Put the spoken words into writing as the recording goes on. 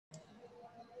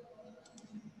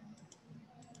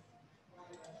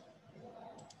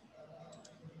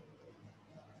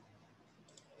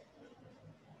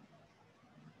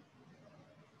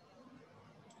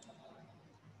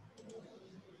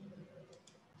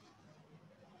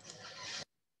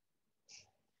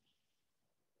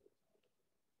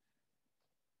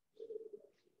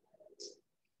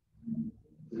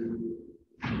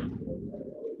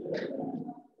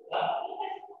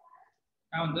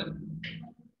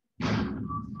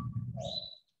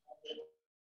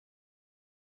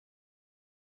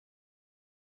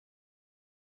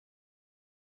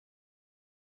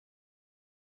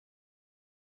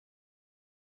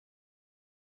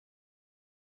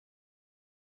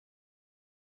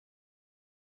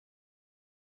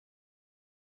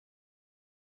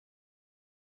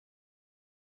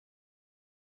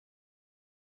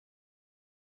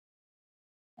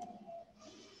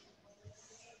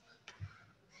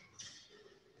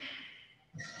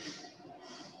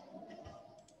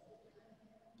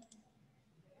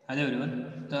Hello everyone.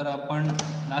 तर आपण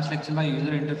last लेक्चरला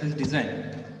user interface design,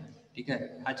 ठीक आहे,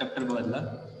 हा चॅप्टर बघितला,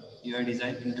 यूआय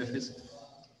डिझाईन इंटरफेस.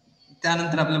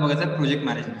 त्यानंतर आपल्याला बघायचं प्रोजेक्ट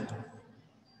मॅनेजमेंट.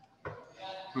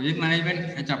 प्रोजेक्ट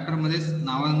मॅनेजमेंट या चॅप्टरमध्येच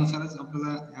नावानुसारच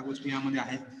आपल्याला ह्या गोष्टी यामध्ये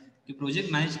आहेत की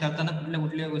प्रोजेक्ट मॅनेज करताना कुठल्या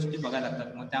कुठल्या गोष्टी बघायला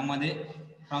लागतात. मग त्यामध्ये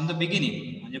फ्रॉम द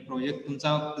बिगिनिंग म्हणजे प्रोजेक्ट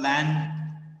तुमचा प्लॅन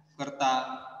करता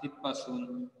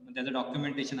तिथपासून त्याचं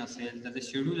डॉक्युमेंटेशन असेल, त्याचं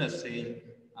शेड्यूल असेल,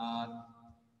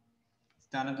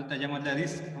 त्यानंतर त्याच्यामधल्या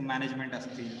रिस्क मॅनेजमेंट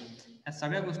असतील, ह्या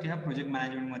सगळ्या गोष्टी ह्या प्रोजेक्ट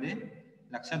मॅनेजमेंटमध्ये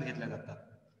लक्षात घेतल्या जातात.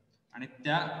 आणि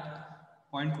त्या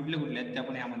पॉईंट कुठले कुठले आहेत ते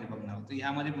आपण यामध्ये बघणार आहोत. तर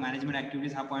ह्यामध्ये मॅनेजमेंट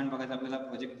ॲक्टिव्हिटीज हा पॉईंट बघायचा आपल्याला,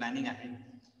 प्रोजेक्ट प्लॅनिंग आहे,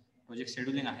 प्रोजेक्ट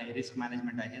शेड्यूलिंग आहे, रिस्क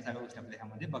मॅनेजमेंट आहे, हे सगळ्या गोष्टी आपल्याला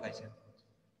ह्यामध्ये बघायच्या आहेत.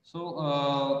 सो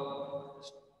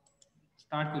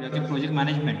स्टार्ट करूया की project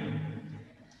management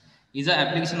is an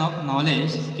application of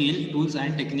knowledge, skill, tools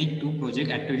and technique to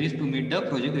project activities to meet the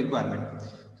project requirement.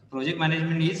 So project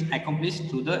management is accomplished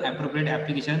through the appropriate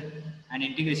application and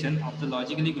integration of the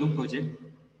logically group project.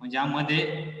 ज्यामध्ये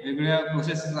वेगवेगळ्या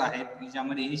processes आहेत,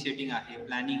 ज्यामध्ये initiating आहे,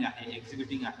 planning आहे,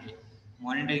 executing आहे,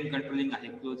 monitoring, controlling आहे,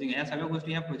 closing, या सगळ्या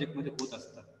गोष्टी ह्या प्रोजेक्टमध्ये होत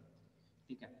असतात.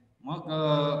 ठीक आहे. मग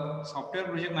सॉफ्टवेअर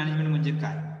प्रोजेक्ट मॅनेजमेंट म्हणजे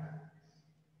काय?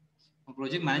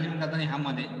 प्रोजेक्ट मॅनेजमेंट करताना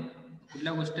ह्यामध्ये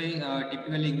कुठल्या गोष्टी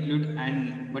typically include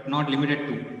and but not limited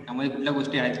to, त्यामध्ये कुठल्या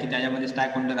गोष्टी आहेत की त्याच्यामध्ये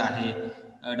स्टॅक होल्डर आहे,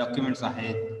 डॉक्युमेंट्स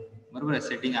आहेत, बरोबर आहे,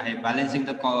 सेटिंग आहे, balancing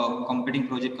the competing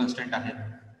project constant आहेत,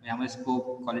 यामध्ये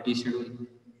स्कोप, क्वालिटी, शेड्यूल,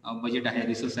 बजेट आहे,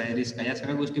 रिसोर्स आहे, रिस्क आहे, या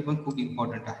सगळ्या गोष्टी पण खूप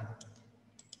इम्पॉर्टंट आहेत.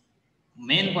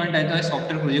 मेन पॉईंट आहे तो आहे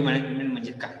सॉफ्टवेअर प्रोजेक्ट मॅनेजमेंट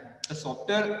म्हणजे काय. तर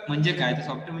सॉफ्टवेअर म्हणजे काय? तर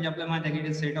सॉफ्टवेअर म्हणजे आपल्याला माहिती आहे की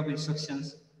it is set of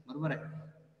instructions, बरोबर आहे.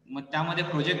 मग त्यामध्ये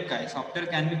प्रोजेक्ट काय? Software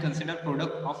can be consider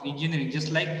product of engineering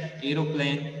just like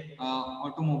aeroplane,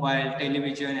 automobile,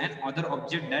 television and other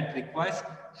object that requires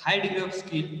high degree of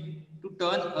skill to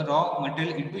turn a raw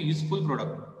material into useful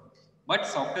product. But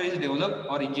software is develop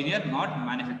और engineer not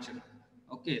manufacture.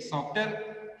 Okay, software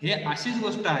हे अशीच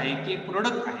गोष्ट आहे की एक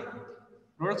product आहे,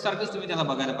 product सारखंच तुम्ही त्याला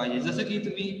बघायला पाहिजे. जसं की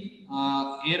तुम्ही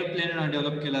एअरप्लेन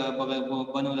डेव्हलप केलं,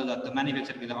 बनवलं जातं,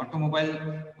 मॅन्युफॅक्चर केलं, ऑटोमोबाईल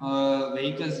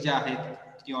व्हेकल्स ज्या आहेत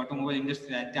की ऑटोमोबाईल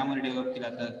इंडस्ट्री आहे त्यामध्ये डेव्हलप केलं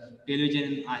जातं,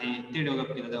 टेलिव्हिजन आहे ते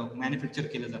डेव्हलप केलं जातं, मॅन्युफॅक्चर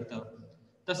केलं जातं.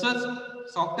 तसंच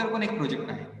सॉफ्टवेअर पण एक प्रोजेक्ट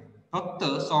आहे. फक्त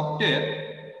सॉफ्टवेअर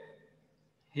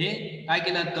हे काय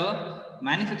केलं जातं?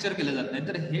 मॅन्युफॅक्चर केलं जात नाही,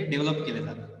 तर हे डेव्हलप केलं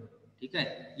जातं. ठीक आहे,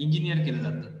 इंजिनियर केलं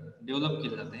जातं, डेव्हलप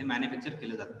केलं जातं, हे मॅन्युफॅक्चर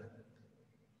केलं जातं.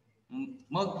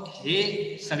 मग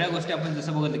हे सगळ्या गोष्टी आपण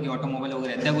जसं बघितलं की ऑटोमोबाईल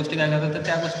वगैरे त्या गोष्टी काय करतात, तर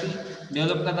त्या गोष्टी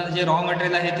डेव्हलप करताना जे रॉ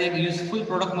मटेरियल आहे ते युजफुल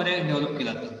प्रोडक्टमध्ये डेव्हलप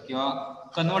केलं जातं किंवा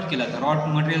कन्वर्ट केलं जातं. रॉ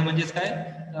मटेरियल म्हणजेच काय?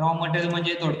 रॉ मटेरियल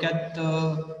म्हणजे थोडक्यात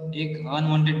एक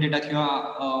अनवॉन्टेड डेटा किंवा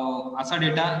असा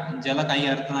डेटा ज्याला काही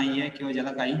अर्थ नाही आहे किंवा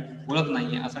ज्याला काही ओळख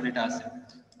नाही आहे, असा डेटा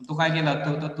असेल तो काय केला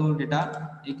जातो, तर तो डेटा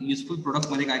एक युजफुल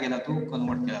प्रोडक्टमध्ये काय केला तो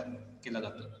कन्वर्ट केला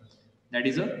जातो. That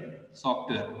is a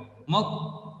software. मग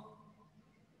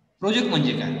प्रोजेक्ट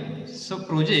म्हणजे काय? So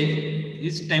project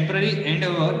is temporary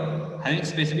Endeavour having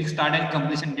specific start and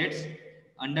completion dates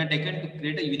undertaken to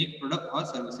create a unique product or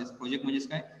services. Project म्हणजेच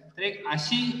काय? तर एक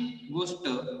अशी गोष्ट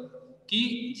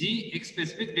की जी एक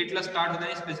स्पेसिफिक डेटला स्टार्ट होते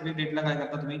आणि स्पेसिफिक डेटला काय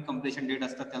करता तुम्ही कम्प्लिशन डेट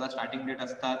असतात, त्याला स्टार्टिंग डेट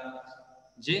असतात,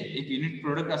 जे एक युनिक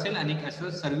प्रोडक्ट असेल आणि एक असं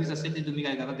सर्व्हिस असेल जे तुम्ही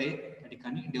काय करता ते त्या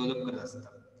ठिकाणी डेव्हलप करत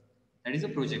असतात. That is a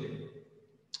project.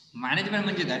 Management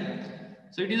म्हणजे काय?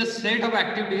 So it is a set of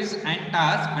activities and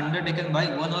tasks undertaken by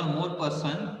one or more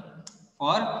person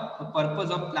for the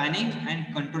purpose of planning and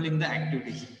controlling the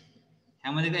activities.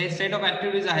 ह्यामध्ये काही सेट ऑफ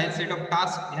ऍक्टिव्हिटीज आहेत, set of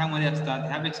task ह्यामध्ये असतात,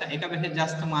 ह्यापेक्षा एकापेक्षा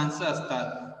जास्त माणसं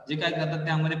असतात जे काय करतात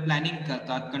त्यामध्ये प्लॅनिंग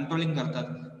करतात, कंट्रोलिंग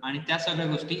करतात आणि त्या सगळ्या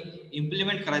गोष्टी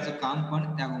इम्प्लिमेंट करायचं काम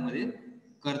पण त्यामध्ये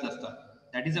करत असतात.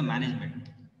 That is a management.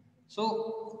 So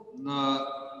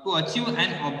to achieve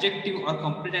an objective or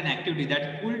complete an activity that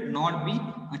could not be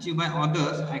achieved by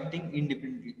others acting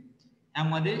independently.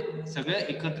 यामध्ये सगळं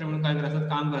एकत्र मिळून काय करायचं,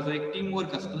 काम करायचं, एक टीम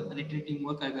वर्क असतं आणि ती टीम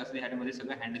वर्क काय करते ह्यामध्ये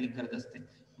सगळं हँडलिंग करत असते,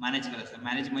 मॅनेज करत असते.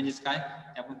 मॅनेज म्हणजेच काय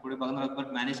ते आपण पुढे बघणार आहोत.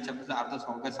 पण मॅनेज शब्दाचा अर्थ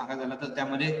सॉफ्टवेअर सांगायचा झाला तर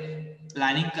त्यामध्ये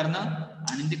प्लॅनिंग करणं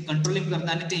आणि ते कंट्रोलिंग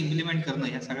करणं आणि ते इम्प्लिमेंट करणं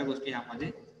ह्या सगळ्या गोष्टी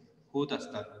ह्यामध्ये होत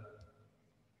असतात.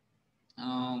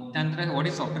 त्यानंतर what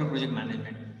is software project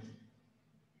management.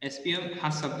 SPM हा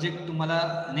सब्जेक्ट तुम्हाला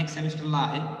नेक्स्ट सेमिस्टरला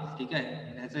आहे. ठीक आहे,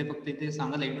 ह्याचं फक्त इथे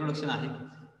सांगायला इंट्रोडक्शन आहे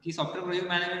की सॉफ्टवेअर प्रोजेक्ट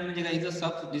मॅनेजमेंट म्हणजे काय? Is a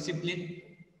sub discipline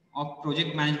of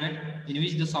project management in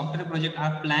which the software project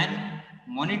R plan,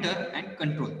 monitor and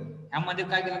control. ह्यामध्ये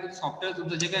काय केलं तर सॉफ्टवेअर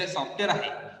तुमचं जे काय सॉफ्टवेअर आहे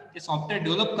ते सॉफ्टवेअर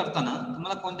डेव्हलप करताना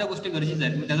तुम्हाला कोणत्या गोष्टी गरजेच्या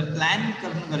आहेत, त्याचं प्लॅन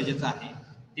करणं गरजेचं आहे,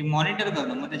 ते मॉनिटर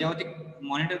करणं, मग त्याच्यावरती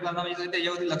मॉनिटर करणं म्हणजे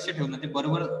त्याच्यावरती लक्ष ठेवणं, ते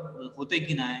बरोबर होतंय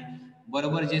की नाही,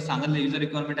 बरोबर जे सांगितलं युजर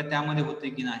रिक्वायरमेंट आहे त्यामध्ये होते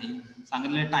की नाही,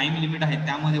 सांगितलेलं टाइम लिमिट आहे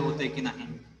त्यामध्ये होते की नाही,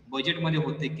 बजेटमध्ये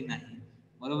होते की नाही,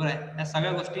 बरोबर आहे. त्या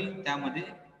सगळ्या गोष्टी त्यामध्ये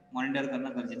मॉनिटर करणं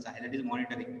गरजेचं आहे. That is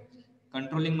monitoring.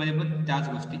 कंट्रोलिंगमध्ये पण त्याच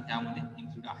गोष्टी त्यामध्ये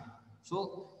इन्क्लूड आहेत. सो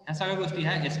ह्या सगळ्या गोष्टी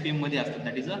ह्या SPM मध्ये असतात.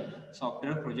 That is a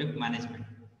software project management.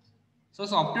 So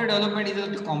software development is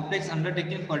a complex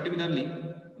undertaking, particularly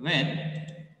when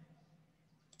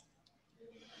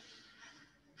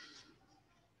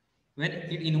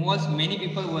it involves many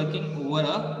people working over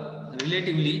a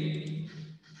relatively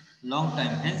long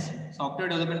time. Hence, software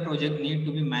development project need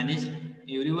to be managed.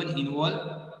 Everyone involved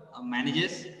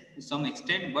manages to some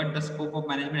extent, but the scope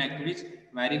of management activities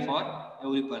vary for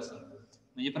every person.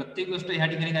 म्हणजे प्रत्येक गोष्ट ह्या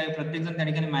ठिकाणी काय, प्रत्येक जण त्या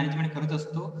ठिकाणी मॅनेजमेंट करत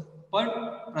असतो, पण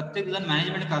प्रत्येक जण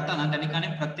मॅनेजमेंट करताना त्या ठिकाणी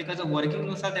प्रत्येकाचं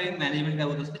वर्किंगनुसार त्या मॅनेजमेंट काय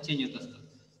होत असतं, चेंज होत असतं.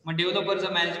 मग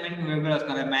डेव्हलपरचं मॅनेजमेंट वेगळं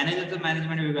असणार आहे, मॅनेजरचं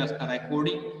मॅनेजमेंट वेगळं असणार आहे,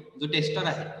 कोडिंग जो टेस्टर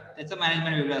आहे त्याचं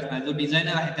मॅनेजमेंट वेगळं असणार आहे, जो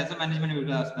डिझायनर आहे त्याचं मॅनेजमेंट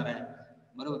वेगळं असणार आहे,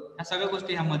 बरोबर. ह्या सगळ्या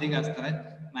गोष्टी ह्यामध्ये काय असणार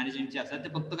आहेत, मॅनेजमेंटचे असतात. ते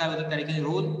फक्त काय होतं त्या ठिकाणी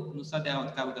रोल नुसार त्या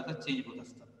काय होत असतात, चेंज होत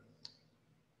असतात.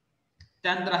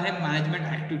 त्यानंतर आहे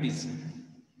management activities.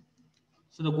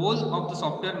 So the goal of the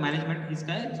software management is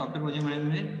काय, software project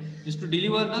management is to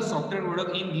deliver the software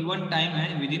product in given time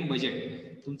and within budget.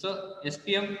 तुमचं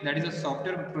SPM that is a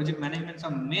software project management चा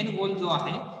main goal जो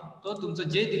आहे तो तुमचं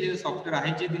जे दिलेलं software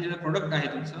आहे, जे दिलेलं प्रोडक्ट आहे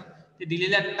तुमचं, ते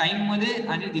दिलेल्या टाइम मध्ये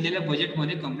आणि दिलेल्या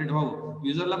बजेटमध्ये कम्प्लीट व्हावं.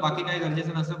 युजरला बाकी काय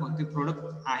गरजेचं नसतं, फक्त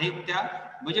प्रोडक्ट आहे त्या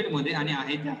बजेटमध्ये आणि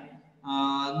आहे त्या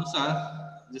नुसार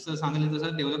जसं सांगितलं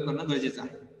तसं डेव्हलप करणं गरजेचं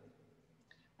आहे.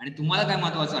 आणि तुम्हाला काय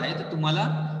महत्वाचं आहे, तर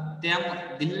तुम्हाला त्या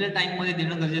दिलेल्या टाइम मध्ये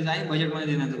देणं गरजेचं आहे, बजेटमध्ये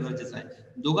देणं गरजेचं आहे.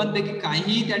 दोघांपैकी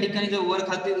काहीही त्या ठिकाणी जर वर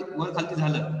खालती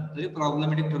झालं तरी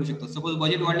प्रॉब्लेमॅटिक ठरू शकतो. सपोज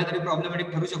बजेट वाढलं तरी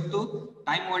प्रॉब्लेमॅटिक ठरू शकतो,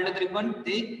 टाइम वाढलं तरी पण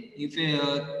ते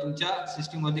तुमच्या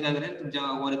सिस्टीम वरती काय करेल, तुमच्या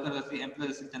वर्कर असतील, एम्प्लॉय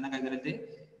असतील, त्यांना काय करेल, ते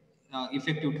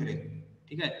इफेक्टिव्ह ठरेल.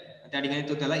 ठीक आहे, त्या ठिकाणी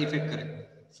तो त्याला इफेक्ट करेल.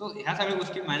 सो ह्या सगळ्या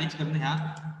गोष्टी मॅनेज करणं ह्या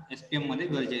SPM मध्ये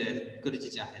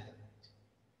गरजेच्या आहेत.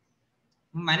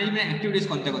 मॅनेजमेंट ऍक्टिव्हिटीज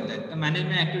कोणत्या कोणत्या आहेत, तर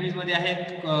मॅनेजमेंट ऍक्टिव्हिटीज मध्ये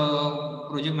आहेत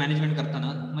प्रोजेक्ट मॅनेजमेंट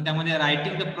करताना, मग त्यामध्ये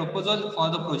writing the proposal for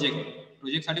the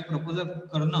प्रोजेक्टसाठी प्रपोजल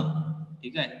करणं.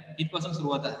 ठीक आहे, इथपासून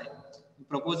सुरुवात आहे.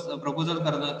 प्रपोजल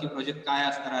करणं की प्रोजेक्ट काय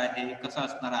असणार आहे, कसा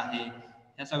असणार आहे,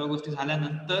 या सगळ्या गोष्टी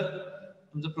झाल्यानंतर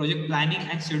तुमचं प्रोजेक्ट प्लॅनिंग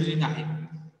अँड शेड्युलिंग आहे.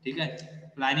 ठीक आहे,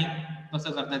 प्लॅनिंग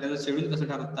कसं करताय, त्याचं शेड्यूल कसं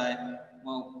ठरवताय,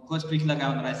 मग फर्स्ट वीकला काय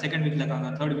होणार आहे, सेकंड वीकला काय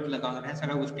होणार, थर्ड वीकला काय होणार, ह्या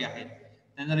सगळ्या गोष्टी आहेत.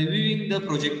 त्यानंतर रिव्ह्यूइंग द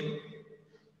प्रोजेक्ट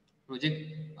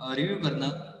रिव्ह्यू करणं,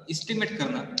 इस्टिमेट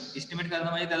करणं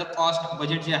म्हणजे त्याला कॉस्ट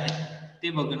बजेट जे आहे ते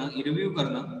बघणं, रिव्ह्यू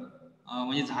करणं,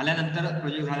 म्हणजे झाल्यानंतर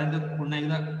प्रोजेक्ट झाल्यानंतर पुन्हा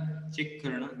एकदा चेक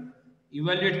करणं,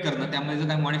 इव्हॅल्युएट करणं, त्यामध्ये जर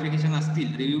काही मॉडिफिकेशन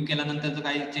असतील, रिव्ह्यू केल्यानंतर जर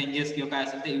काही चेंजेस किंवा काय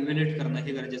असेल ते इव्हॅल्युएट करणं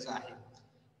हे गरजेचं आहे.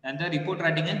 त्यानंतर रिपोर्ट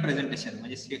रायटिंग अँड प्रेझेंटेशन,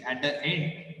 म्हणजे ऍट द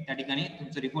एंड त्या ठिकाणी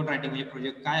तुमचं रिपोर्ट रायटिंग म्हणजे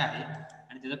प्रोजेक्ट काय आहे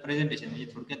आणि त्याचं प्रेझेंटेशन म्हणजे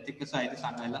थोडक्यात ते कसं आहे ते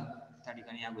सांगायला त्या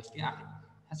ठिकाणी या गोष्टी आहेत.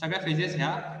 ह्या सगळ्या फेजेस ह्या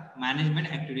मॅनेजमेंट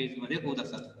ऍक्टिव्हिटीज मध्ये होत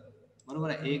असतात. बरोबर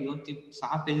आहे, 1 2 3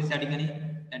 6 फेजेस त्या ठिकाणी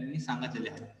त्यांनी सांगितलेले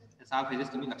आहेत. त्या 6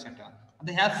 फेजेस तुम्ही लक्षात ठेवा.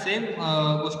 आता ह्या सेम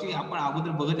गोष्टी आपण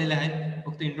अगोदर बघितलेल्या आहेत,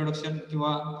 फक्त इंट्रोडक्शन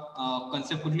किंवा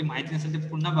कन्सेप्ट कुठली माहिती नसेल ते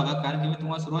पुन्हा बघा, कारण की मी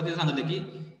तुम्हाला सुरुवातीला सांगितलं की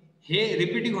हे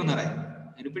रिपीटिंग होणार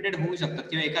आहे, रिपीटेड होऊ शकतात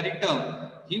किंवा एखादी टर्म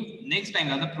ही नेक्स्ट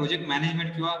टाइम आता प्रोजेक्ट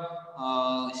मॅनेजमेंट किंवा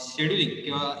शेड्युलिंग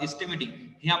किंवा एस्टिमेटिंग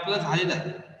हे आपलं झालेलं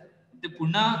आहे, ते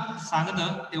पुन्हा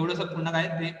सांगणं तेवढंच पुन्हा काय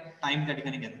ते टाइम त्या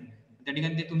ठिकाणी घेणं. त्या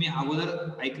ठिकाणी ते तुम्ही अगोदर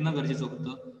ऐकणं गरजेचं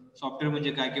होतं. सॉफ्टवेअर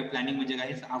म्हणजे काय किंवा प्लॅनिंग म्हणजे काय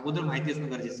हे अगोदर माहिती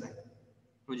असणं गरजेचं आहे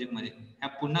प्रोजेक्टमध्ये. ह्या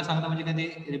पुन्हा सांगणं म्हणजे काय,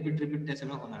 ते रिपीट ते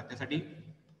सगळं होणार. त्यासाठी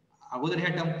अगोदर ह्या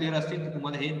टर्म क्लिअर असतील तर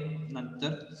तुम्हाला हे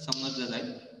नंतर समजलं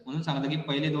जाईल. म्हणून सांगितलं की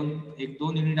पहिले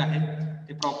 2 युनिट आहेत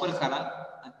ते प्रॉपर करा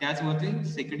आणि त्याचवरती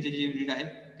सेकंडचे जे युनिट आहेत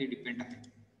ते डिपेंड आहे.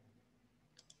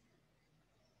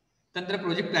 त्यानंतर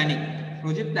प्रोजेक्ट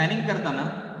प्लॅनिंग करताना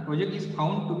project is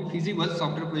found to be feasible.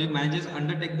 Software project managers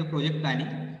undertake the project planning.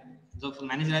 जो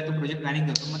मॅनेजर आहे तो प्रोजेक्ट प्लॅनिंग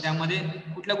करतो. मग त्यामध्ये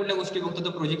कुठल्या गोष्टी बघतो,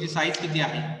 तर प्रोजेक्टची साईज किती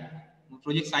आहे,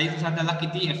 प्रोजेक्ट साईजनुसार त्याला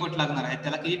किती एफर्ट लागणार आहे,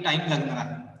 त्याला किती टाइम लागणार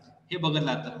आहे हे बघितलं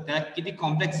जातं. त्याला किती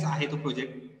कॉम्प्लेक्स आहे तो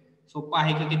प्रोजेक्ट, सोपा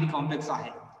आहे की किती कॉम्प्लेक्स आहे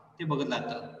ते बघितलं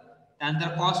जातं.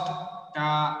 त्यानंतर कॉस्ट, त्या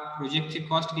प्रोजेक्टची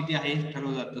कॉस्ट किती आहे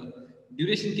ठरवलं जातं.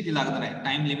 ड्युरेशन किती लागणार आहे,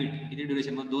 टाइम लिमिट किती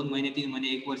ड्युरेशन, मग 2 महिने 3 महिने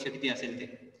 1 वर्ष किती असेल ते.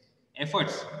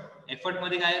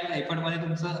 एफर्टमध्ये काय, एफर्टमध्ये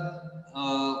तुमचं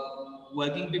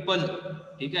वर्किंग पीपल,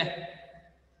 ठीक आहे,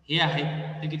 हे आहे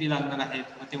ते किती लागणार आहेत.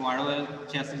 मग ते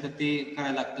वाढवायचे असेल तर ते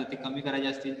करायला लागतं, ते कमी करायचे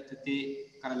असतील तर ते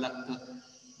करायला लागतं,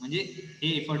 म्हणजे हे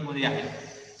एफर्टमध्ये आहे.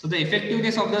 So the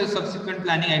effectiveness of the subsequent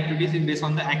planning activities is based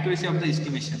on the accuracy of the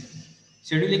estimation.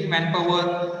 Scheduling,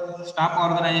 manpower, staff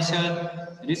organisation,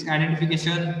 risk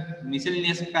identification,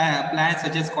 miscellaneous plan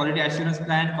such as quality assurance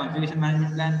plan, configuration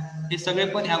management plan, हे सगळे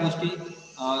पण ह्या गोष्टी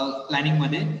planning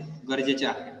मध्ये गरजेच्या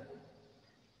आहेत.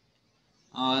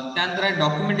 त्यानंतर आहे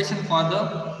documentation for the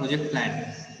project plan.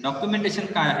 Documentation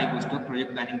काय आहे गोष्ट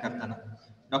प्रोजेक्ट प्लॅनिंग करताना?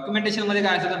 डॉक्युमेंटेशन मध्ये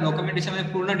काय असतं? डॉक्युमेंटेशन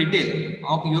मध्ये पूर्ण डिटेल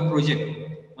ऑफ युअर प्रोजेक्ट.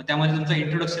 मग त्यामध्ये तुमचं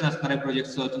इंट्रोडक्शन असणार आहे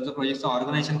प्रोजेक्टचं, तुमचं प्रोजेक्टचं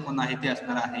ऑर्गनायझेशन कोण आहे ते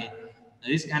असणार आहे,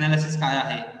 रिस्क अनालिसिस काय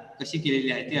आहे, कशी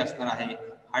केलेली आहे ते असणार आहे,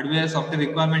 हार्डवेअर सॉफ्टवेअर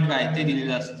रिक्वायरमेंट काय आहे ते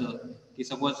दिलेलं असतं. की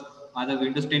सपोज माझं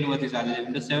विंडोज 10 वरती चालेल,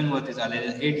 विंडोज 7 वरती चालेल,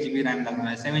 8 GB रॅम लागणार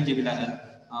आहे, 7 GB लागेल,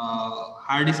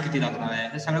 हार्ड डिस्क किती लागणार आहे,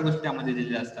 हे सगळ्या गोष्टी त्यामध्ये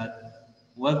दिलेल्या असतात.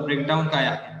 वर्क ब्रेकडाऊन काय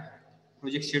आहे,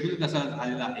 प्रोजेक्ट शेड्यूल कसा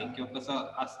झालेला आहे किंवा कसं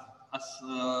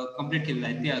कम्प्लीट केलेलं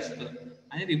आहे ते असतं,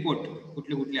 आणि रिपोर्ट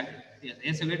कुठले कुठले आहेत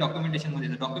हे सगळे डॉक्युमेंटेशन मध्ये.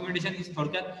 डॉक्युमेंटेशन इज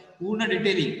थोडक्यात पूर्ण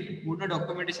डिटेलिंग, पूर्ण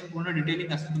डॉक्युमेंटेशन, पूर्ण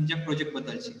डिटेलिंग असतं तुमच्या प्रोजेक्ट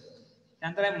बद्दलची.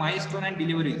 त्यानंतर आहे माइलस्टोन अँड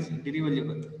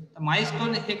डिलिव्हरेबल. तर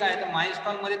माइलस्टोन हे काय? तर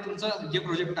माइलस्टोन मध्ये तुमचं जे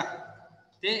प्रोजेक्ट आहे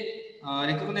ते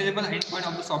रिकॉग्नायझेबल end point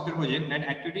of the software project, that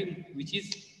activity which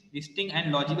is listing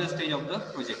and logical stage of the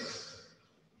project.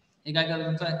 हे काय करतं?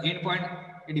 तुमचा एंड पॉइंट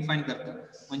हे डिफाईन करतं.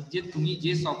 म्हणजे तुम्ही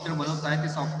जे सॉफ्टवेअर बनवताय ते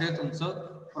सॉफ्टवेअर तुमचं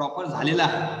प्रॉपर झालेलं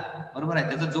आहे, बरोबर आहे,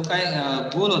 त्याचा जो काय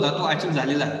गोल होता तो अचीव्ह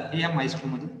झालेला आहे, हे या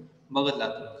माइलस्टोन मध्ये बघत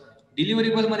जातं.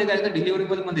 डिलिव्हरेबल मध्ये काय? तर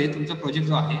डिलिव्हरेबल मध्ये तुमचा प्रोजेक्ट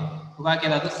जो आहे तो काय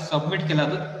केला जातो? सबमिट केला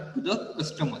जातो टू द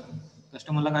कस्टमर.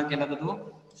 कस्टमरला काय केला जातो?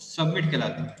 सबमिट केला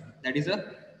जातो. That is a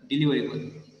deliverable.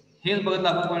 हेच बघितलं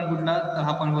आपण पॉईंट कुठला? तर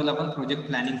हा पॉईंट बघितला आपण प्रोजेक्ट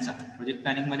प्लॅनिंगचा. प्रोजेक्ट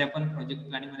प्लॅनिंग मध्ये आपण प्रोजेक्ट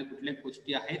प्लॅनिंग मध्ये कुठल्या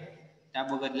गोष्टी आहेत त्या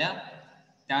बघितल्या.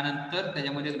 त्यानंतर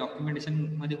त्याच्यामध्ये डॉक्युमेंटेशन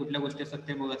मध्ये कुठल्या गोष्टी असतात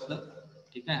ते बघितलं,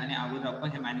 ठीक आहे. आणि अगोदर आपण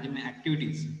हे मॅनेजमेंट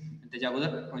ऍक्टिव्हिटीज, त्याच्या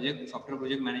अगोदर प्रोजेक्ट सॉफ्टवेअर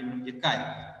प्रोजेक्ट मॅनेजमेंट म्हणजे काय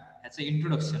याचं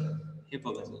इंट्रोडक्शन हे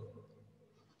बघितलं.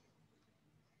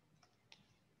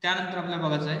 त्यानंतर आपल्याला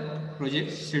बघायचं आहे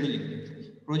प्रोजेक्ट शेड्युलिंग.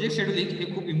 प्रोजेक्ट शेड्युलिंग हे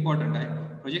खूप इम्पॉर्टंट आहे.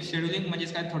 प्रोजेक्ट शेड्युलिंग म्हणजे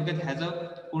काय? थोडक्यात ह्याचं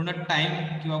पूर्ण टाइम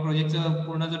किंवा प्रोजेक्टचं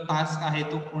पूर्ण जो टास्क आहे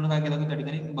तो पूर्ण काय केला जातो त्या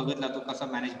ठिकाणी बघितला जातो, कसा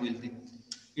मॅनेज होईल ते.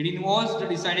 It involves the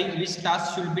deciding which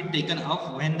tasks should be taken up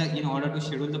when in order to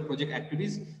schedule the project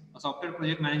activities. A software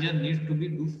project manager needs to be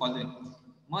do following.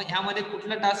 मग ह्यामध्ये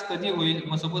कुठला टास्क कधी होईल?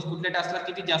 मग सपोज कुठल्या टास्कला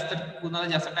किती जास्त, कुणाला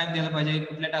जास्त टाइम द्यायला पाहिजे,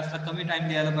 कुठल्या टास्कला कमी टाइम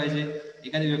द्यायला पाहिजे.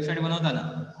 एखादी वेबसाईट बनवताना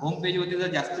होम पेज वरती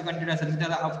जर जास्त कंटेंट असेल तर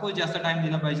त्याला ऑफकोर्स जास्त टाइम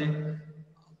दिला पाहिजे.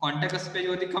 कॉन्टॅक्ट पेज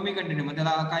वरती कमी कंटेंट, मग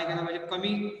त्याला काय केलं पाहिजे?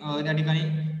 कमी त्या ठिकाणी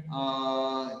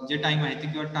जे टाइम आहे ते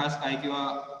किंवा टास्क आहे किंवा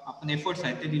आपण एफर्ट्स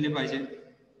आहेत ते दिले पाहिजे.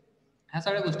 ह्या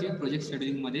सगळ्या गोष्टी प्रोजेक्ट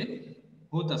शेड्युलिंग मध्ये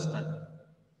होत असतात,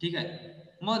 ठीक आहे.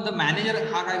 मग द मॅनेजर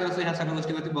हा काय करतो? ह्या सगळ्या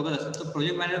गोष्टीवरती बघत असतो. तर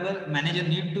project manager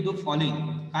need to do following.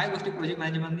 काय गोष्टी प्रोजेक्ट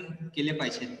मॅनेजरने केल्या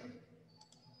पाहिजेत?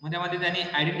 मग त्यामध्ये त्यांनी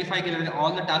आयडेंटिफाय केलं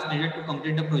all the task needed to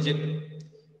complete the project.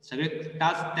 सगळे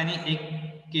टास्क त्यांनी एक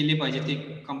केले पाहिजे, ते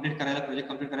कम्प्लीट करायला, प्रोजेक्ट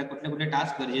कम्प्लीट करायला कुठले कुठले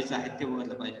टास्क गरजेचे आहेत ते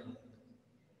बघितलं पाहिजे.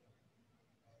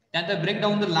 त्यानंतर break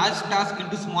down the large task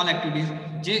into small activities.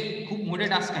 जे खूप मोठे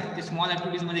टास्क आहेत ते स्मॉल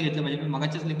ऍक्टिव्हिटीज मध्ये घेतलं पाहिजे. मी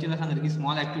मगाच्याच लेक्चरला सांगितलं की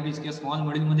स्मॉल ऍक्टिव्हिटीज किंवा स्मॉल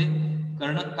मॉड्यूल मध्ये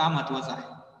करणं का महत्वाचं आहे.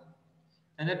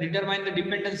 त्यानंतर determine the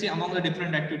dependency among the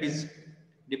different activities.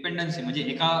 Dependency म्हणजे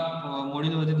एका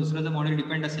मॉड्यूलवरती दुसरं जर मॉड्यूल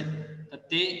डिपेंड असेल तर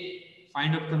ते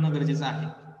फाइंड आउट करणं गरजेचं आहे.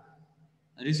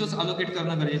 रिसोर्स अलोकेट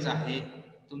करणं गरजेचं आहे.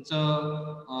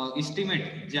 तुमचं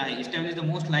इस्टिमेट जे आहे, establish the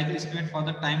most likely estimate for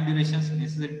the time duration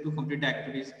necessary to complete the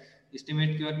activities.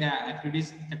 Estimate किंवा त्या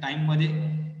ऍक्टिव्हिटीज त्या टाइम मध्ये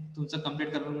तुमचं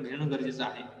कम्प्लीट करून घेणं गरजेचं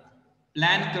आहे.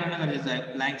 प्लॅन करणं गरजेचं आहे.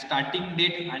 प्लॅन स्टार्टिंग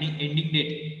डेट आणि एंडिंग डेट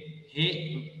हे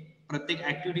प्रत्येक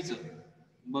ऍक्टिव्हिटीचं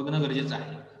बघणं गरजेचं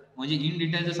आहे. म्हणजे इन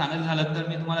डिटेल जर सांगायचं झालं तर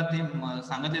मी तुम्हाला ते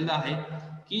सांगितलेलं आहे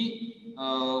की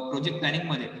प्रोजेक्ट प्लॅनिंग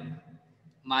मध्ये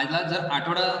माझा जर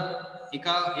आठवडा एक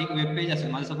वेब पेज असेल,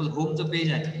 माझं सपोज होमचं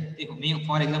पेज आहे, ते मी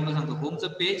फॉर एक्झाम्पल सांगतो, होमचं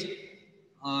पेज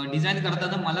डिझाईन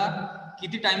करताना मला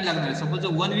किती टाइम लागणार आहे. सपोज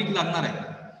जर 1 वीक लागणार आहे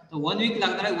तर 1 वीक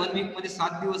लागणार आहे. 1 वीक मध्ये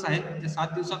 7 दिवस आहेत. त्या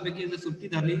 7 दिवसांपैकी जर सुट्टी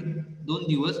धरली 2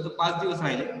 दिवस तर 5 दिवस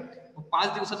राहिले.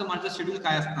 5 दिवसाचं माझं शेड्यूल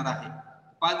काय असणार आहे?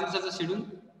 5 दिवसाचं शेड्यूल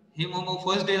हे मग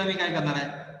फर्स्ट डेला मी काय करणार आहे,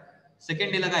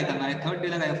 सेकंड डेला काय करणार आहे, थर्ड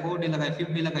डेला काय, फोर्थ डेला काय,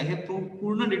 फिफ्थ डेला काय, हे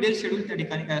पूर्ण डिटेल शेड्यूल त्या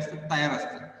ठिकाणी काय असतं? तयार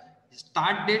असतं.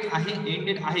 स्टार्ट डेट आहे, एंड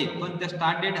डेट आहे, पण त्या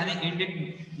स्टार्ट डेट आणि एंड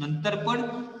डेट नंतर पण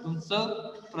तुमचं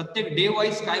प्रत्येक डे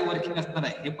वाईज काय वर्किंग असणार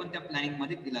आहे हे पण त्या प्लॅनिंग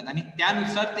मध्ये दिलं आणि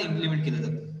त्यानुसार ते इम्प्लिमेंट केलं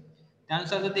जातं.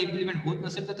 त्यानुसार जर ते इम्प्लिमेंट होत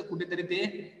नसेल तर कुठेतरी ते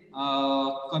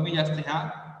कमी जास्त ह्या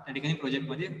त्या ठिकाणी प्रोजेक्ट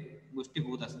मध्ये गोष्टी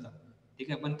होत असतात,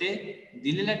 ठीक आहे. पण ते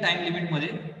दिलेल्या टाइम लिमिट मध्ये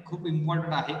खूप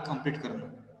इम्पॉर्टंट आहे कम्प्लीट करणं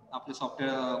आपलं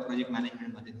सॉफ्टवेअर प्रोजेक्ट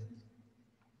मॅनेजमेंट मध्ये.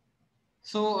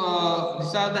 So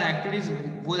these are the activities,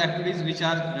 both activities which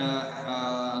are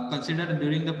considered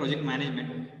during the project management.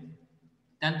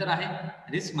 त्यानंतर आहे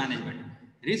रिस्क मॅनेजमेंट.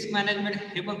 रिस्क मॅनेजमेंट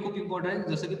हे पण खूप इम्पॉर्टंट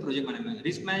आहे, जसं की प्रोजेक्ट मॅनेजमेंट.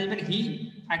 रिस्क मॅनेजमेंट ही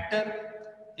फॅक्टर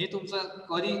हे तुमचं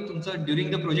कधी तुमचं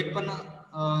ड्युरिंग द प्रोजेक्ट पण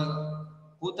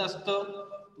होत असतं,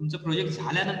 तुमचं प्रोजेक्ट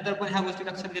झाल्यानंतर पण ह्या गोष्टी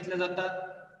लक्षात घेतल्या जातात.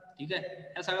 ठीक आहे,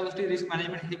 या सगळ्या गोष्टी रिस्क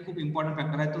मॅनेजमेंट हे खूप इम्पॉर्टंट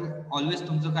फॅक्टर आहे. तो ऑलवेज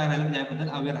तुमचं काय राहिलं याबद्दल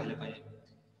अवेअर राहिलं पाहिजे.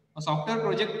 Software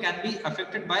project can be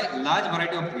affected by large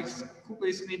variety of risk. खूप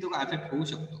रिस्कनी तो अफेक्ट होऊ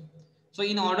शकतो. So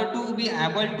in order to be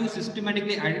able to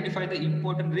systematically identify the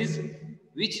important risk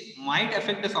which might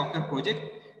affect the software project,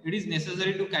 it is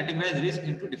necessary to categorize risk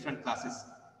into different classes.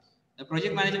 The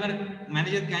project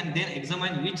manager can then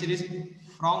examine which risk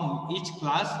from each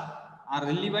class are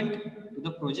relevant to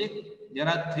the project. There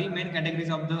are three main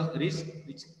categories of the risk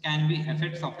which can be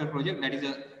affect software project. That is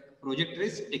a project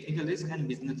risk, technical risk and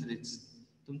business risk.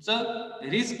 तुमचं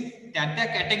risk त्या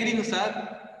कॅटेगरीनुसार,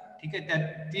 ठीक आहे,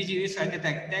 ती जी risk आहे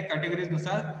त्या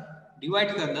कॅटेगरीनुसार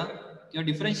divide करणं किंवा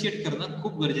differentiate करणं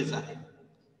खूप गरजेचं आहे.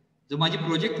 जर माझी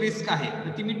प्रोजेक्ट रिस्क आहे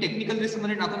तर ती मी टेक्निकल रिस्क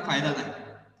मध्ये टाकून फायदा नाही.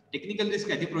 टेक्निकल रिस्क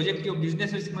आहे ती प्रोजेक्ट किंवा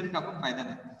बिझनेस रिस्क मध्ये टाकून फायदा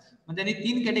नाही. मग त्यांनी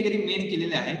 3 कॅटेगरी मेन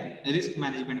केलेल्या आहेत रिस्क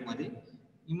मॅनेजमेंट मध्ये.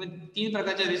 3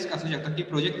 प्रकारच्या रिस्क असू शकतात, की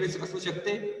प्रोजेक्ट रिस्क असू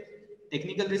शकते,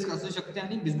 टेक्निकल रिस्क असू शकते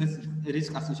आणि बिझनेस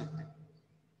रिस्क असू शकते.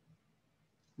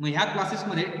 मग ह्या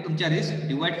क्लासेसमध्ये तुमच्या रिस्क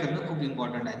डिवाइड करणं खूप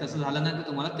इम्पॉर्टंट आहे. तसं झालं नाही तर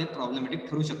तुम्हाला ते प्रॉब्लेमॅटिक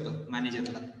ठरू शकतं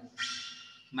मॅनेजरला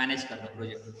मॅनेज करणं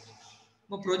प्रोजेक्ट.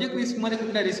 मग प्रोजेक्ट रिस्कमध्ये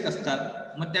कुठल्या रिस्क असतात?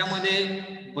 मग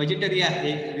त्यामध्ये बजेटरी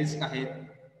आहे रिस्क आहेत,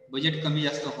 बजेट कमी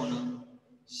जास्त होणं,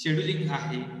 शेड्युलिंग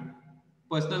आहे,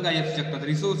 पर्सनल काही असू शकतात,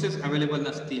 रिसोर्सेस अवेलेबल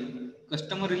नसतील,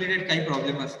 कस्टमर रिलेटेड काही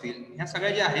प्रॉब्लेम असतील, ह्या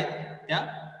सगळ्या ज्या आहेत त्या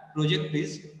प्रोजेक्ट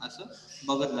रिस्क असं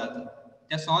बघत जातं.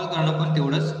 त्या सॉल्व्ह करणं पण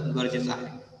तेवढंच गरजेचं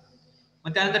आहे.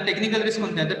 मग त्यानंतर टेक्निकल रिस्क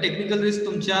कोणत्या? तर टेक्निकल रिस्क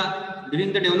तुमच्या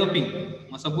ड्युरिंग द डेव्हलपिंग,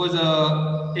 मग सपोज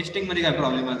टेस्टिंगमध्ये काय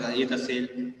प्रॉब्लेम येत असेल,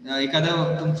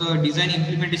 एखादं तुमचं डिझाईन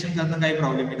इम्प्लिमेंटेशन करताना काही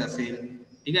प्रॉब्लेम येत असेल,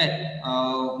 ठीक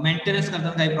आहे, मेंटेनन्स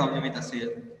करताना काही प्रॉब्लेम येत असेल,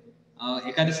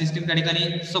 एखादी सिस्टीम त्या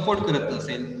ठिकाणी सपोर्ट करत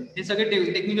नसेल, हे सगळे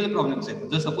टेक्निकल प्रॉब्लेम्स आहेत.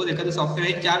 जर सपोज एखादं सॉफ्टवेअर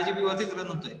हे 4 GB वरतीच रन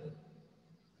होतंय,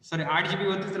 सॉरी 8 GB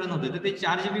वरतीच रन होतंय, तर ते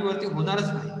 4 GB वरती होणारच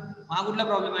नाही. हा कुठला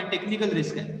प्रॉब्लेम आहे? टेक्निकल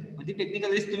रिस्क आहे. मग ती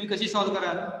टेक्निकल रिस्क तुम्ही कशी सॉल्व्ह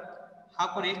कराल? हा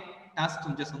पण एक टास्क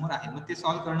तुमच्या समोर आहे. मग ते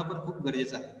सॉल्व्ह करणं पण खूप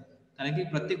गरजेचं आहे, कारण की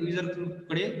प्रत्येक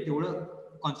युजरकडे तेवढं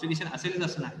कॉन्फिगरेशन असेलच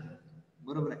असं नाही,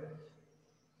 बरोबर आहे.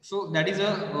 So that is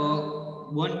a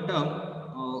one term,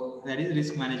 that is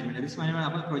risk management. Risk management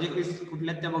आपण प्रोजेक्ट रिस्क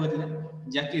कुठल्या त्या बघितल्या,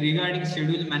 ज्या की रिगार्डिंग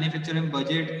शेड्यूल, मॅन्युफॅक्चरिंग,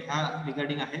 बजेट ह्या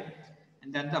रिगार्डिंग आहे.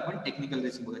 आणि त्यानंतर आपण टेक्निकल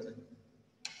रिस्क बघितलं.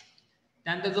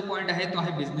 त्यानंतर जो पॉईंट आहे तो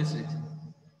आहे बिझनेस रिस्क.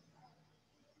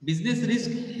 बिझनेस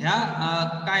रिस्क ह्या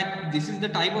काय, दिस is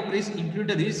the type of risk include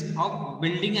the risk of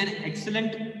building an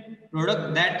excellent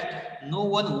product that no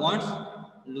one wants,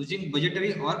 losing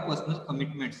budgetary or personal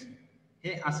commitments.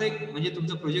 हे असं एक म्हणजे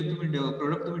तुमचं प्रोजेक्ट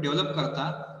प्रोडक्ट तुम्ही डेव्हलप करता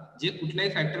जे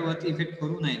कुठल्याही फॅक्टरवरती इफेक्ट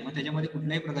करू नये, मग त्याच्यामध्ये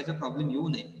कुठल्याही प्रकारचा प्रॉब्लेम येऊ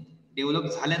नये. डेव्हलप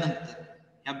झाल्यानंतर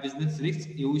ह्या बिझनेस रिस्क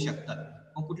येऊ शकतात.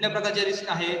 मग कुठल्या प्रकारच्या रिस्क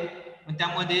आहे? मग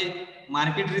त्यामध्ये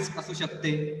मार्केट रिस्क असू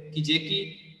शकते, की जे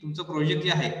की तुमचं प्रोजेक्ट जे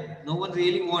आहे नो वन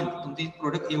रिअली वॉन्ट, तुमचे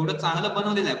प्रोडक्ट एवढं चांगलं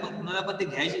बनवलेलं आहे पण कुणाला पण ते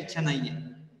घ्यायची इच्छा नाहीये,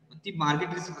 ती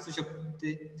मार्केट रिस्क असू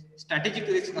शकते. स्ट्रॅटेजिक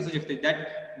रिस्क असू शकते,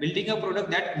 that building a product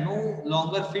that no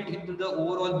longer fit in to the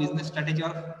overall business strategy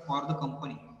or for the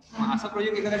company. असा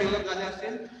प्रोजेक्ट एखादा डेव्हलप झाला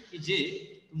असेल की जे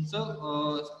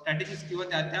तुमचं स्ट्रॅटेजीज किंवा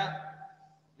त्या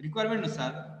रिक्वायरमेंट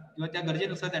नुसार किंवा त्या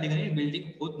गरजेनुसार त्या ठिकाणी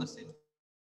बिल्डिंग होत नसेल.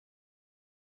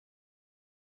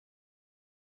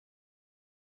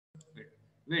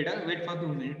 Wait for 2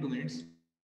 minutes.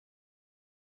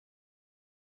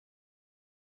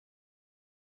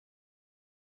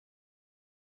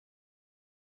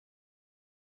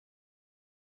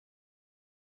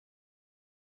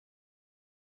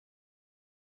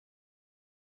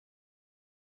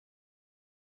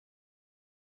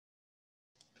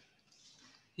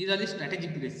 ही झाली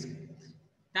स्ट्रॅटेजिक रिस्क.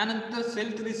 त्यानंतर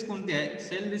सेल्फ रिस्क कोणती आहे?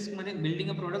 सेल्फ रिस्क मध्ये building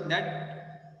a product that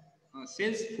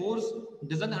cells force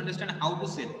doesn't understand how to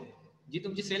sale. जी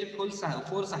तुमची सेल्फ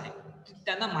फोर्स आहे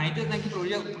त्यांना माहितच नाही की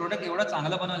प्रोडक्ट एवढा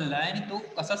चांगला बनवलेला आहे आणि तो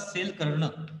कसा सेल करणं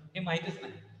हे माहितच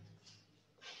नाही.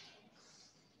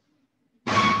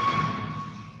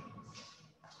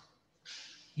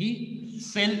 ही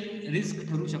सेल्फ रिस्क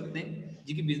ठरू शकते,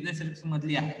 जी की बिझनेस रिस्क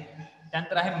मधली आहे.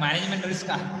 त्यानंतर आहे मॅनेजमेंट रिस्क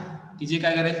आहे, की जे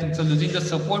काय करायचं तुमचं losing the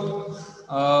support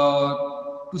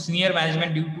to senior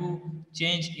management due to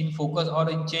change in focus or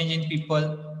in change in people.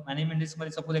 Management risk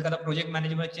मध्ये सपोज एखादा प्रोजेक्ट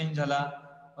मॅनेजमेंट चेंज झाला,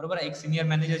 बरोबर, एक सिनियर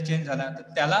मॅनेजर चेंज झाला, तर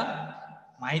त्याला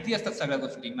माहिती असतात सगळ्या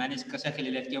गोष्टी मॅनेज कशा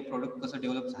केलेल्या आहेत किंवा प्रोडक्ट कसं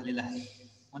डेव्हलप झालेलं आहे.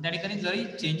 मग त्या ठिकाणी जरी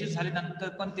चेंजेस झाले नंतर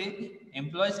पण ते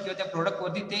एम्प्लॉईज किंवा त्या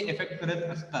प्रोडक्टवरती ते इफेक्ट करत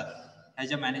असतात. ह्या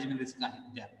ज्या मॅनेजमेंट रिस्क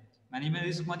आहेत त्या मॅनेजमेंट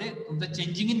रिस्क मध्ये तुमचं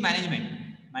चेंजिंग इन मॅनेजमेंट,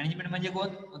 मॅनेजमेंट म्हणजे कोण?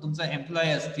 तुमचा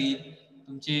एम्प्लॉय असतील,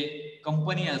 तुमचे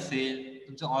कंपनी असेल,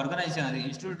 तुमचं ऑर्गनायझेशन असेल,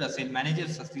 इन्स्टिट्यूट असेल,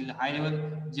 मॅनेजर्स असतील, हाय लेवल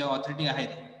जे ऑथॉरिटी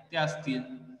आहेत ते असतील,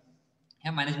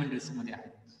 ह्या मॅनेजमेंट रिस्कमध्ये आहेत.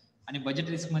 आणि budget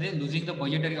रिस्कमध्ये losing the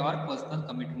budgetary or personal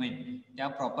commitment, त्या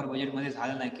प्रॉपर बजेटमध्ये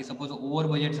झालं नाही की सपोज ओव्हर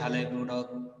बजेट झालंय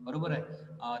प्रोडक्ट, बरोबर आहे,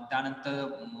 त्यानंतर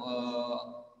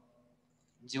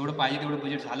जेवढं पाहिजे तेवढं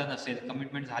बजेट झालं नसेल,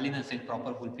 कमिटमेंट झाली नसेल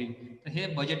प्रॉपर फुलफिल, तर हे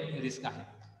बजेट रिस्क आहे.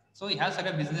 सो ह्या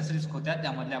सगळ्या बिझनेस रिस्क होत्या,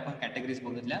 त्यामधल्या आपण कॅटेगरीज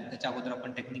बघितल्या. त्याच्या अगोदर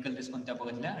आपण टेक्निकल रिस्क कोणत्या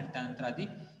बघितल्या आणि त्यानंतर आधी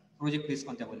प्रोजेक्ट रिस्क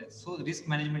कोणत्या बघितल्या. सो रिस्क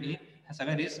मॅनेजमेंट हे ह्या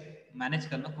सगळ्या रिस्क मॅनेज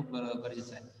करणं खूप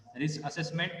गरजेचं आहे. रिस्क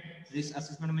असेसमेंट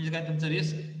म्हणजे काय? तुमचं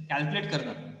रिस्क कॅल्क्युलेट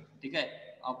करणं, ठीक आहे.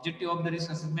 Objective of the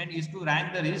risk assessment is to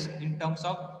rank the risk in terms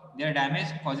of their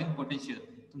damage causing potential.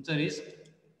 तुमचं रिस्क,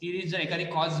 ती रिस्क जर एखादी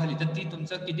कॉज झाली तर ती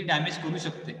तुमचं किती डॅमेज करू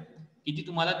शकते, किती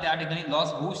तुम्हाला त्या ठिकाणी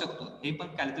लॉस होऊ शकतो, हे पण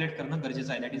कॅल्क्युलेट करणं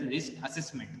गरजेचं आहे. That is risk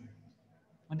assessment.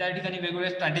 मग त्या ठिकाणी वेगवेगळ्या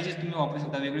स्ट्रॅटेजीज तुम्ही वापरू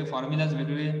शकता, वेगवेगळे फॉर्म्युलाज,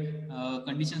 वेगवेगळे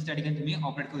कंडिशन्स त्या ठिकाणी तुम्ही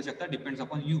ऑपरेट करू शकता, डिपेंड्स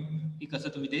अपॉन यू की कसं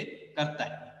तुम्ही ते करताय.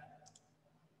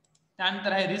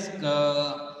 त्यानंतर आहे रिस्क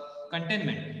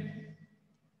कंटेनमेंट.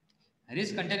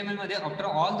 रिस्क कंटेनमेंट मध्ये after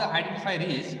all the identify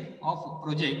risk of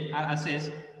project R assess,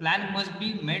 plan must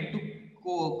be made to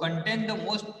contain the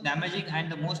most damaging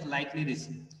and the most likely risk.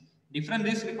 Different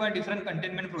risks require different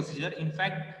containment procedure. In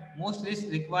fact, most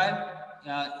risks require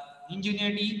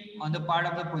ingenuity on the part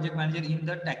of the project manager in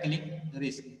the tackling the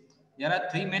risk. There are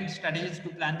three main strategies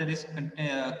to plan the risk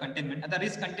containment. आता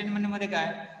risk containment मध्ये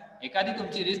काय, एखादी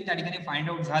तुमची risk त्या ठिकाणी find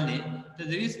out झाले तर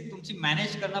risk तुमची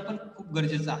मॅनेज करणं पण खूप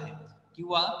गरजेचं आहे,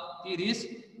 किंवा ती रिस्क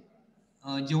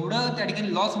जेवढं त्या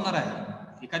ठिकाणी लॉस होणार आहे,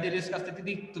 एखादी रिस्क असते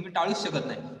ती तुम्ही टाळूच शकत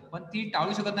नाही, पण ती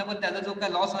टाळू शकत नाही, पण त्याचा जो काय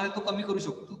लॉस होणार आहे तो कमी करू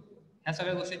शकतो. ह्या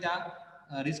सगळ्या गोष्टी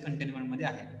त्या रिस्क कंटेनमेंट मध्ये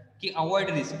आहेत. की अवॉइड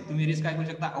रिस्क, तुम्ही रिस्क काय करू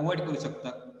शकता, अवॉइड करू शकता,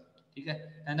 ठीक आहे.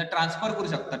 त्यानंतर ट्रान्सफर करू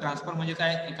शकता. ट्रान्सफर म्हणजे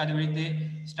काय, एखाद्या वेळी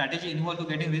ते strategy involve to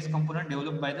getting risk component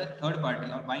develop by the third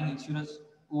party or buying insurance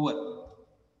over,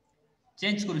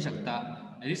 change करू शकता.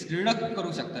 रिस्क रिडक्ट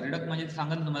करू शकता. रिडक्ट म्हणजे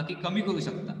सांगितलं तुम्हाला की कमी करू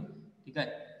शकता, ठीक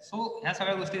आहे. सो ह्या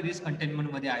सगळ्या गोष्टी रिस्क कंटेनमेंट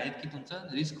मध्ये आहेत की तुमचं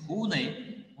रिस्क होऊ नये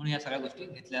म्हणून या सगळ्या गोष्टी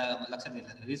लक्षात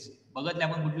घेतल्या. रिस्क बघतल्या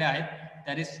आपण कुठल्या आहेत,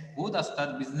 त्या रिस्क होत असतात.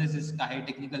 बिझनेस रिस्क आहे,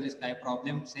 टेक्निकल रिस्क आहे,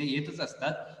 प्रॉब्लेम्स हे येतच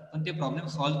असतात, पण ते प्रॉब्लेम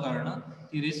सॉल्व्ह करणं,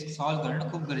 ती रिस्क सॉल्व्ह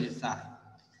करणं खूप गरजेचं आहे,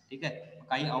 ठीक आहे.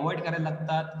 काही अवॉइड करायला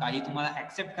लागतात, काही तुम्हाला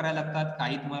ऍक्सेप्ट करायला लागतात,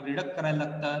 काही तुम्हाला रिडक्ट करायला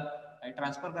लागतात, काही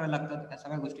ट्रान्सफर करायला लागतात. ह्या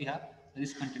सगळ्या गोष्टी ह्या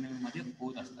रिस्क कंटेनमेंट मध्ये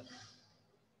होत असतात.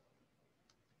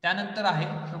 त्यानंतर आहे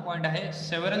तो पॉईंट आहे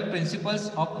several principles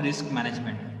of risk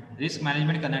management. Risk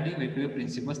management करण्यासाठी वेगवेगळे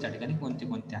प्रिन्सिपल्स त्या ठिकाणी कोणते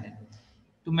कोणते आहेत.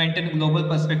 टू मेंटेन ग्लोबल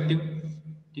पर्स्पेक्टिव्ह,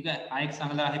 ठीक आहे, हा एक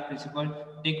चांगला आहे principal.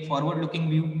 Take forward looking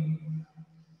view,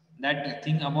 that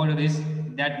think about risk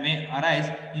that may arise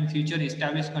in future,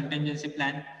 establish कंटेंजन्सी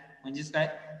plan. म्हणजेच काय,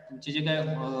 तुमचे जे काय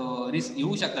रिस्क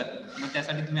येऊ शकतात मग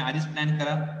त्यासाठी तुम्ही आधीच प्लॅन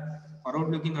करा.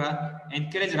 फॉरवर्ड लुकिंग राहा,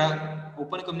 एनकरेज राहा,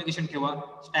 ओपन कम्युनिकेशन ठेवा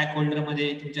स्टॅक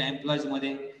होल्डरमध्ये, तुमच्या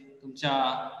एम्प्लॉईजमध्ये, तुमच्या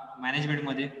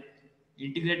मॅनेजमेंटमध्ये.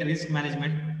 इंटिग्रेट रिस्क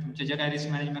मॅनेजमेंट, तुमच्या ज्या काय रिस्क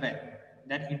मॅनेजमेंट आहे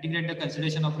that integrate the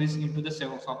consideration of risk in to the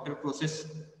software process.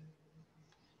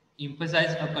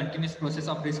 इम्फसाइज a continuous process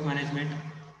of risk management.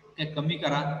 त्या कमी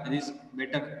करा रिस्क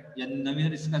बेटर, या नवीन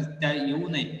रिस्क त्या येऊ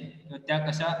नये किंवा त्या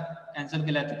कशा कॅन्सल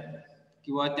केल्या जातील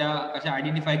किंवा त्या कशा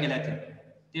आयडेंटिफाय केल्या जातील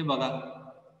ते बघा.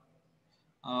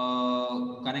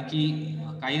 कारण की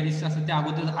काही रिस्क असतात ते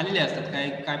अगोदर आलेले असतात,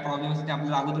 काय प्रॉब्लेम असतात ते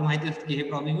आपल्याला अगोदर माहिती असतं की हे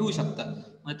प्रॉब्लेम येऊ शकतात,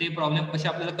 मग ते प्रॉब्लेम कसे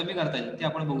आपल्याला कमी करता येईल ते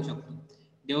आपण बघू शकतो.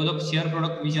 डेव्हलप शेअर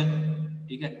प्रोडक्ट विजन,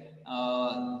 ठीक आहे,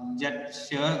 ज्यात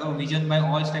share vision bye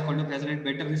all stake holder present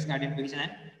better risk identification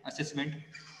and assessment.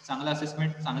 चांगलं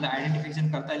असेसमेंट, चांगलं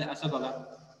आयडेंटिफिकेशन करता येईल असं बघा.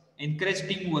 एनकरेज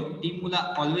टीम वर्क, टीमला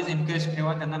ऑलवेज एनकरेज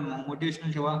ठेवा, त्यांना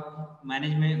मोटिवेशनल ठेवा.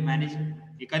 मॅनेज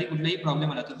एखादी कुठलाही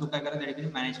प्रॉब्लेम आला तर तो काय करा, त्या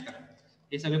ठिकाणी मॅनेज करा.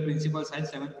 हे सगळे प्रिन्सिपल्स आहेत,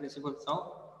 7 प्रिन्सिपल्स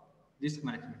ऑफ रिस्क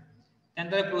मॅनेजमेंट.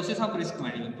 त्यानंतर process of risk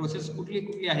management. Process कुठली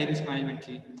कुठली आहे रिस्क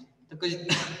मॅनेजमेंटची, तर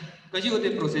कशी होते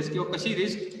प्रोसेस किंवा कशी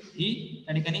रिस्क ही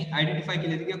त्या ठिकाणी आयडेंटिफाय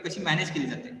केली जाते किंवा कशी मॅनेज केली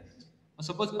जाते.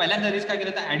 सपोज पहिल्यांदा रिस्क काय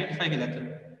केलं तर आयडेंटिफाय केला, तर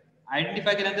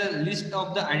आयडेंटिफाय केल्यानंतर list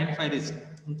of the identify risk,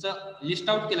 तुमचं लिस्ट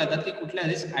आउट केला जातं की कुठल्या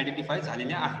रिस्क आयडेंटिफाय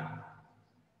झालेल्या आहेत.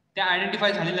 त्या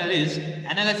आयडेंटिफाय झालेल्या रिस्क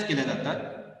अनालाइज केल्या जातात,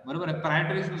 बरोबर आहे.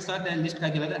 प्रायोरिटीनुसार त्या लिस्ट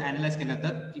काय केलं तर अनालाइज केल्या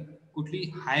जातात की कुठली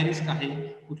हाय रिस्क आहे,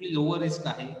 कुठली लोअर रिस्क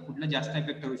आहे, कुठलं जास्त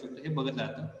इफेक्ट होऊ शकतो हे बघितलं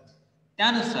जातं.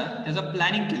 त्यानुसार त्याचं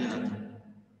प्लॅनिंग केलं जातं,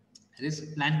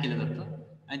 रिस्क प्लॅन केलं जातं.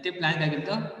 आणि ते प्लॅन काय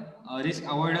करतं, रिस्क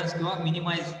अवॉइडन्स किंवा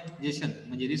मिनिमायझेशन,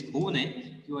 म्हणजे रिस्क होऊ नये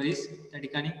किंवा रिस्क त्या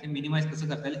ठिकाणी ते मिनिमाइज कसं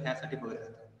करता येईल यासाठी बघितलं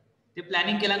जातं. ते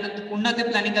प्लॅनिंग केल्यानंतर पुन्हा ते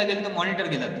प्लॅनिंग काय केलं तर मॉनिटर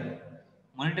केलं जातं.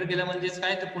 मॉनिटर केलं म्हणजेच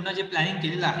काय, तर पुन्हा जे प्लॅनिंग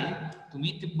केलेलं आहे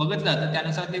तुम्ही ते बघितलं जातं,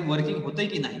 त्यानुसार ते वर्किंग होतंय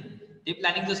की नाही. ते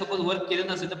प्लॅनिंग जर सपोज वर्क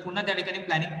केलं नसेल तर पुन्हा त्या ठिकाणी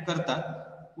प्लॅनिंग करतात,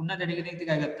 पुन्हा त्या ठिकाणी ते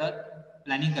काय करतात,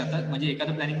 प्लॅनिंग करतात. म्हणजे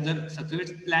एखादं प्लॅनिंग जर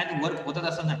सगळेच प्लॅन वर्क होतात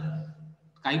असं नाही,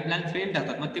 काही प्लॅन फेल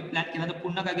ठरतात, मग ते प्लॅन केलं तर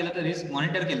पुन्हा काय केलं तर रिस्क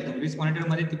मॉनिटर केलं तर रिस्क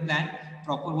मॉनिटरमध्ये ते प्लॅन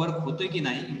प्रॉपर वर्क होतोय की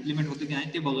नाही, इम्प्लिमेंट होतोय की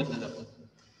नाही ते बघितलं जातं.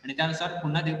 आणि त्यानुसार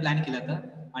पुन्हा ते प्लॅन केलं तर,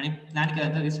 आणि प्लॅन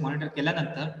केल्यानंतर रिस्क मॉनिटर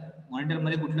केल्यानंतर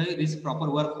मॉनिटरमध्ये कुठलंही रिस्क प्रॉपर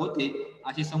वर्क होते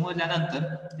अशी समजल्यानंतर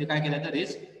ते काय केलं तर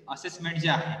रिस्क असेसमेंट जे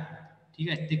आहे, ठीक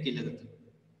आहे, ते केलं जातं.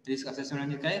 रिस्क असेसमेंट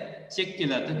म्हणजे काय, चेक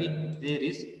केलं जातं की ते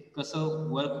रिस्क कसं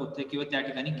वर्क होतं किंवा त्या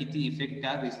ठिकाणी किती इफेक्ट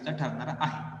त्या रिस्कचा ठरणारा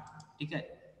आहे. ठीक आहे,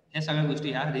 ह्या सगळ्या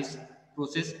गोष्टी ह्या रिस्क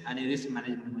प्रोसेस आणि रिस्क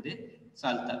मॅनेजमेंटमध्ये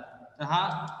चालतात. तर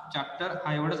हा चॅप्टर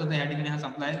हा एवढाच होता या ठिकाणी, हा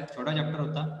संपला आहे, छोटा चॅप्टर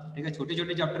होता. ठीक आहे, छोटे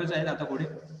छोटे चॅप्टरच आहेत आता पुढे.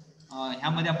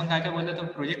 ह्यामध्ये आपण काय काय बघितलं तर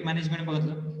प्रोजेक्ट मॅनेजमेंट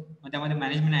बघितलं, मग त्यामध्ये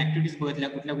मॅनेजमेंट ऍक्टिव्हिटीज बघितल्या,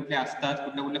 कुठल्या कुठल्या असतात,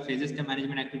 कुठल्या कुठल्या फेजेस त्या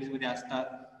मॅनेजमेंट ऍक्टिव्हिटीजमध्ये असतात,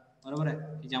 बरोबर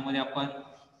आहे, की ज्यामध्ये आपण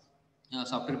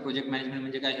सॉफ्टवेअर प्रोजेक्ट मॅनेजमेंट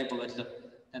म्हणजे काय हे बघितलं.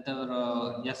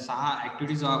 त्यानंतर या 6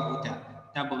 ऍक्टिव्हिटीज होत्या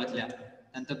त्या बघितल्या.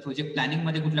 नंतर प्रोजेक्ट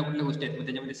प्लॅनिंगमध्ये कुठल्या कुठल्या गोष्टी आहेत, मग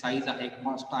त्याच्यामध्ये साईज आहे,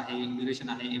 कॉस्ट आहे, ड्युरेशन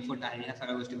आहे, एफर्ट आहे, ह्या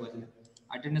सगळ्या गोष्टी बघितल्या.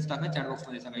 अटेंडन्स टाका चॅट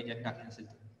बॉक्समध्ये सगळ्या ज्यात टाकले असेल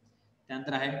तर.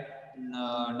 त्यानंतर आहे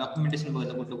डॉक्युमेंटेशन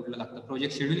बघितलं, कुठलं कुठलं लागतं.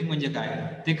 प्रोजेक्ट शेड्युलिंग म्हणजे काय,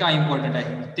 ते काय इम्पॉर्टंट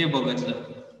आहे ते बघितलं.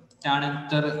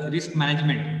 त्यानंतर रिस्क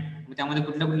मॅनेजमेंट, त्यामध्ये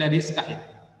कुठल्या कुठल्या रिस्क आहेत,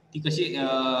 ती कशी,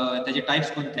 त्याचे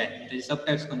टाईप्स कोणते आहेत, त्याचे सब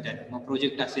टाईप्स कोणते आहेत, मग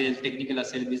प्रोजेक्ट असेल, टेक्निकल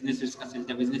असेल, बिझनेस रिस्क असेल,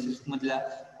 त्या बिझनेस रिस्कमधल्या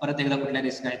परत एकदा कुठल्या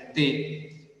रिस्क आहेत ते.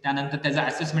 त्यानंतर त्याचं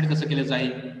असेसमेंट कसं केलं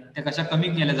जाईल, त्या कशा कमी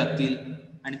केल्या जातील,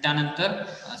 आणि त्यानंतर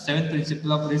 7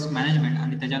 प्रिन्सिपल ऑफ रिस्क मॅनेजमेंट,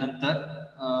 आणि त्याच्यानंतर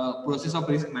प्रोसेस ऑफ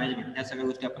रिस्क मॅनेजमेंट, ह्या सगळ्या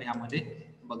गोष्टी आपण ह्यामध्ये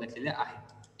बघितलेल्या आहेत.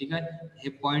 ठीक आहे, हे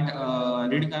पॉईंट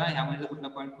रीड करा. ह्यामध्ये कुठला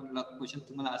पॉईंट कुठला क्वेश्चन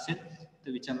तुम्हाला असेल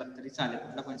तर विचारला तरी चालेल,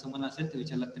 कुठला पॉईंट समजला असेल तर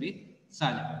विचारला तरी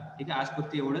चालेल. ठीक आहे, आज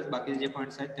फक्त एवढंच, बाकीचे जे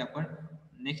पॉईंट्स आहेत ते आपण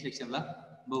नेक्स्ट लेक्चरला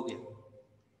बघूया.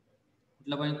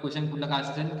 कुठला पॉईंट क्वेश्चन कुठला काय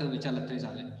असेल तर विचारला तरी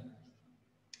चालेल,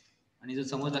 आणि जर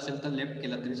समज असेल तर लेफ्ट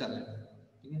केला तरी चालेल.